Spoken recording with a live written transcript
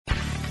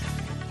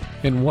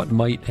In what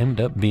might end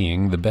up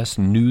being the best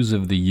news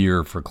of the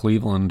year for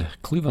Cleveland,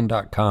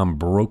 Cleveland.com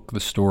broke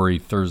the story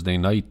Thursday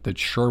night that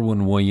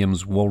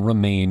Sherwin-Williams will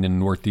remain in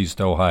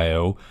Northeast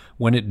Ohio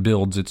when it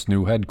builds its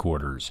new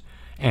headquarters.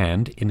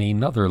 And in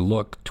another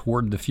look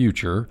toward the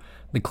future,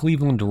 the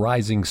Cleveland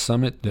Rising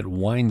Summit that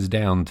winds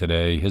down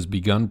today has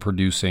begun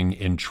producing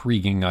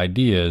intriguing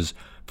ideas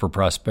for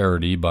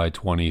prosperity by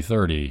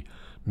 2030.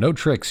 No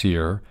tricks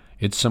here.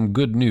 It's some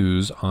good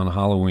news on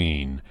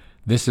Halloween.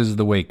 This is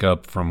the Wake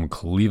Up from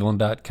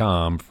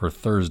Cleveland.com for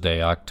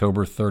Thursday,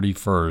 October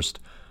 31st.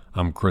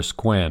 I'm Chris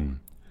Quinn.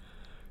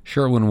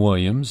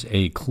 Sherwin-Williams,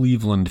 a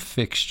Cleveland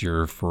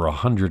fixture for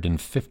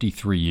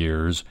 153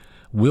 years,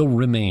 will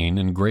remain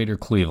in Greater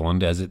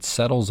Cleveland as it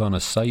settles on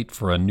a site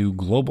for a new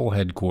global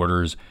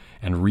headquarters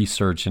and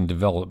research and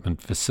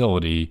development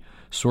facility,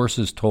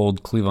 sources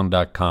told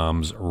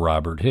Cleveland.com's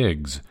Robert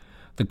Higgs.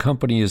 The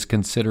company is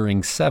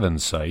considering 7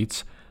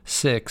 sites,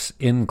 6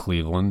 in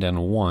Cleveland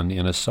and 1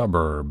 in a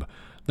suburb.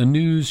 The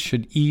news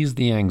should ease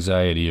the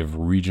anxiety of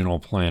regional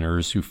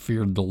planners who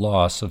feared the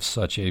loss of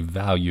such a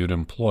valued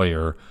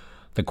employer.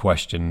 The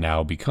question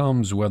now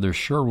becomes whether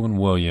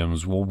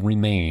Sherwin-Williams will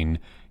remain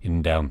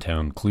in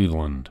downtown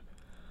Cleveland.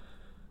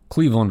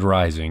 Cleveland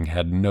Rising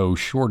had no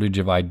shortage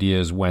of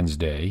ideas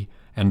Wednesday,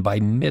 and by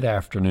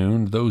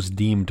mid-afternoon, those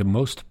deemed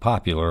most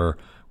popular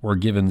were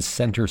given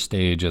center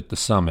stage at the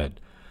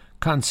summit.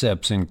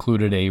 Concepts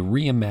included a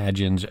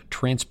reimagined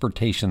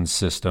transportation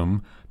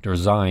system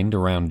designed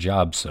around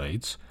job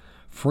sites,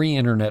 free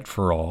internet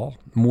for all,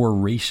 more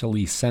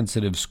racially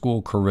sensitive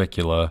school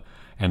curricula,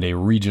 and a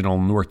regional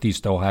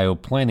Northeast Ohio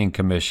Planning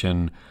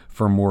Commission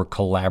for more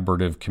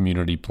collaborative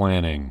community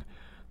planning.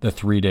 The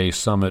 3-day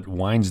summit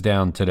winds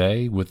down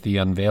today with the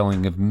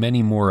unveiling of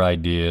many more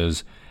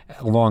ideas,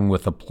 along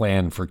with a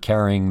plan for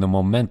carrying the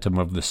momentum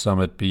of the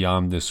summit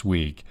beyond this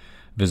week.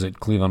 Visit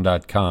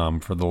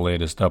Cleveland.com for the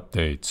latest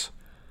updates.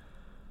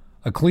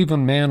 A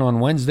Cleveland man on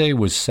Wednesday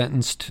was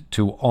sentenced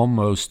to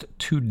almost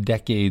 2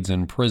 decades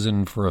in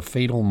prison for a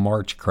fatal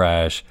March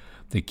crash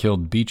that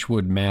killed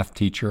Beechwood math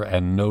teacher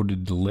and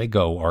noted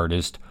Lego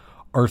artist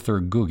Arthur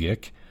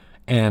Gugick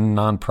and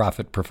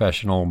nonprofit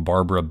professional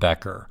Barbara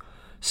Becker.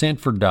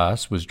 Sanford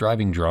Das was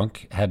driving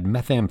drunk, had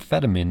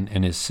methamphetamine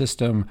in his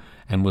system,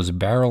 and was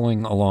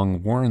barreling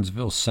along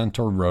Warrensville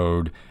Center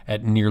Road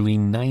at nearly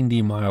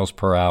 90 miles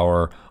per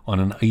hour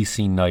on an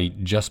icy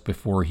night just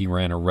before he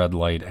ran a red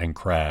light and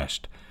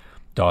crashed.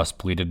 Das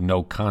pleaded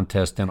no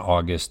contest in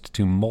August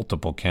to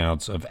multiple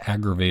counts of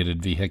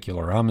aggravated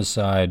vehicular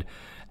homicide,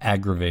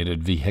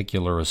 aggravated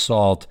vehicular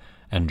assault,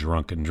 and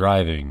drunken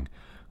driving.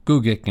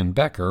 Gugick and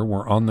Becker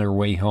were on their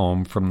way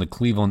home from the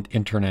Cleveland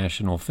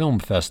International Film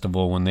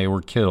Festival when they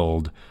were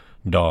killed.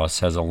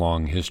 Das has a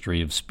long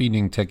history of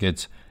speeding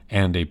tickets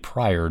and a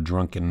prior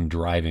drunken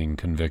driving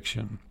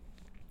conviction.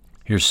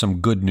 Here's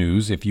some good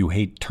news if you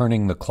hate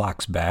turning the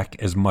clocks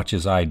back as much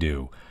as I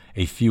do.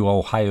 A few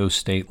Ohio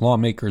state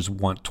lawmakers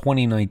want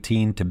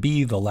 2019 to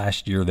be the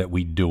last year that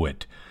we do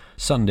it.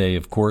 Sunday,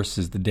 of course,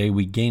 is the day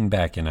we gain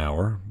back an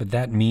hour, but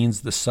that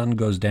means the sun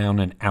goes down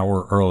an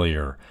hour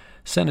earlier.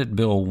 Senate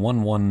Bill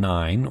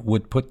 119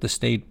 would put the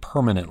state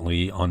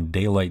permanently on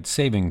daylight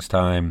savings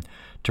time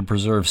to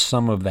preserve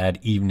some of that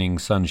evening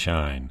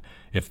sunshine.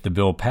 If the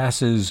bill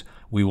passes,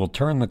 we will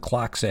turn the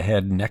clocks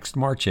ahead next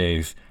March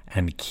 8th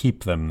and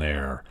keep them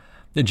there.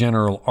 The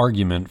general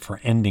argument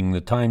for ending the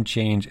time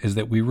change is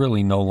that we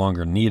really no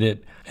longer need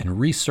it,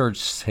 and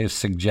research has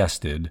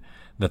suggested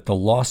that the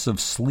loss of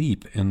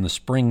sleep in the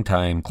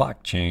springtime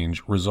clock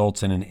change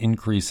results in an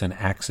increase in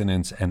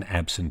accidents and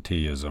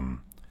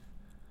absenteeism.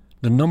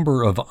 The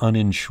number of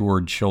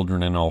uninsured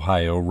children in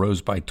Ohio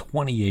rose by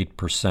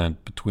 28%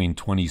 between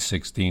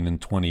 2016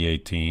 and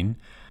 2018.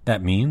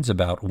 That means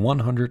about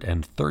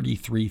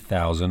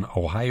 133,000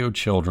 Ohio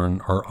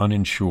children are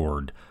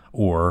uninsured,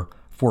 or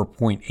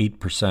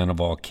 4.8% of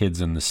all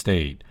kids in the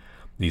state.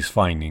 These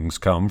findings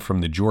come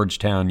from the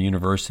Georgetown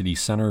University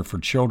Center for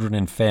Children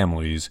and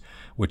Families,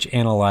 which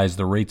analyzed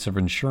the rates of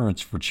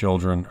insurance for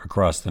children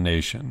across the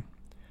nation.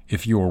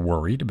 If you are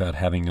worried about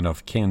having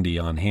enough candy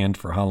on hand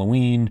for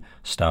Halloween,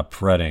 stop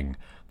fretting.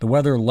 The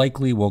weather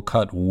likely will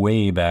cut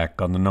way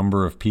back on the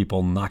number of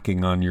people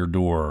knocking on your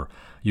door.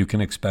 You can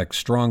expect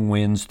strong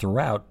winds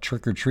throughout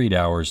trick-or-treat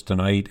hours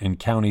tonight in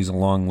counties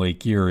along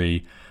Lake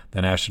Erie.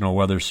 The National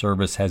Weather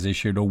Service has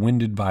issued a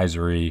wind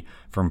advisory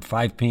from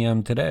 5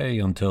 p.m. today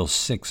until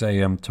 6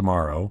 a.m.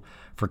 tomorrow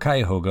for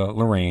Cuyahoga,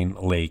 Lorain,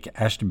 Lake,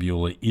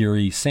 Ashtabula,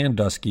 Erie,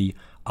 Sandusky,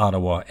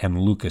 Ottawa, and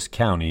Lucas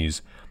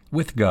counties,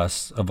 with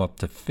gusts of up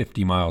to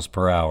 50 miles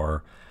per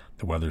hour.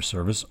 The Weather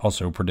Service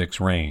also predicts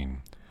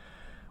rain.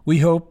 We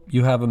hope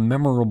you have a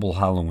memorable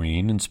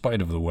Halloween in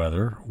spite of the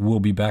weather. We'll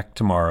be back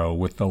tomorrow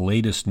with the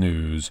latest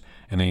news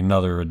in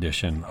another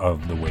edition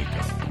of The Wake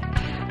Up.